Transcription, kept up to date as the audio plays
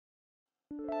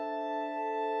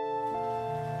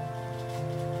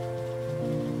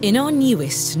In our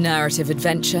newest narrative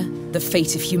adventure, the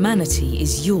fate of humanity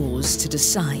is yours to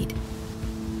decide.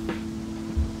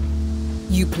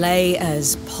 You play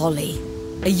as Polly,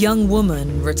 a young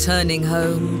woman returning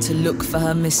home to look for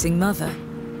her missing mother.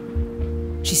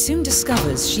 She soon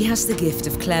discovers she has the gift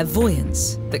of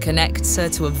clairvoyance that connects her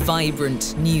to a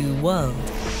vibrant new world,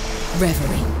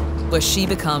 Reverie, where she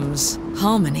becomes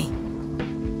Harmony.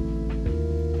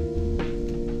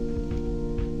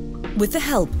 With the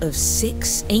help of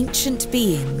 6 ancient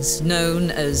beings known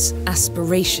as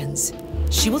Aspirations,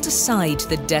 she will decide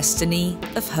the destiny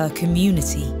of her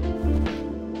community.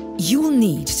 You will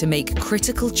need to make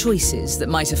critical choices that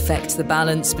might affect the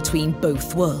balance between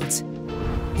both worlds.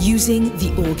 Using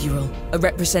the augural, a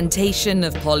representation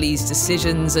of Polly's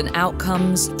decisions and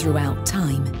outcomes throughout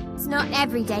time. It's not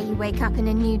every day you wake up in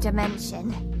a new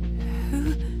dimension.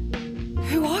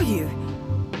 Who are you?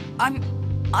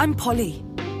 I'm Polly.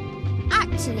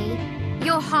 Actually,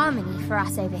 you're Harmony for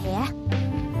us over here.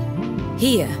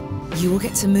 Here, you will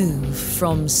get to move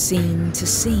from scene to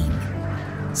scene,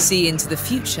 see into the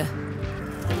future,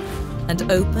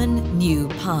 and open new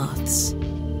paths.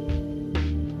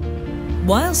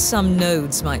 While some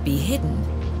nodes might be hidden,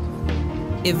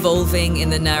 evolving in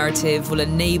the narrative will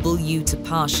enable you to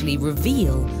partially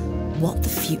reveal what the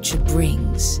future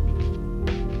brings.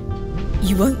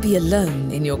 You won't be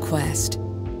alone in your quest,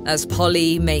 as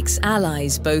Polly makes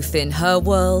allies both in her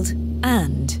world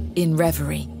and in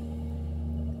Reverie.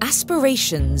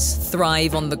 Aspirations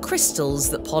thrive on the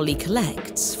crystals that Polly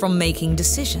collects from making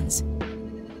decisions.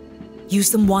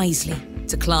 Use them wisely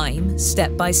to climb,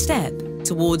 step by step,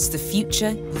 towards the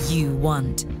future you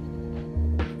want.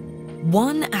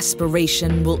 One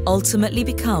aspiration will ultimately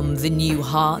become the new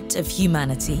heart of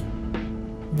humanity.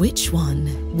 Which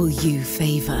one will you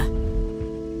favor?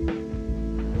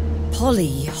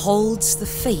 Polly holds the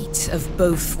fate of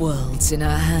both worlds in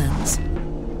her hands.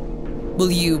 Will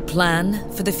you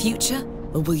plan for the future,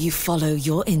 or will you follow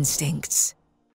your instincts?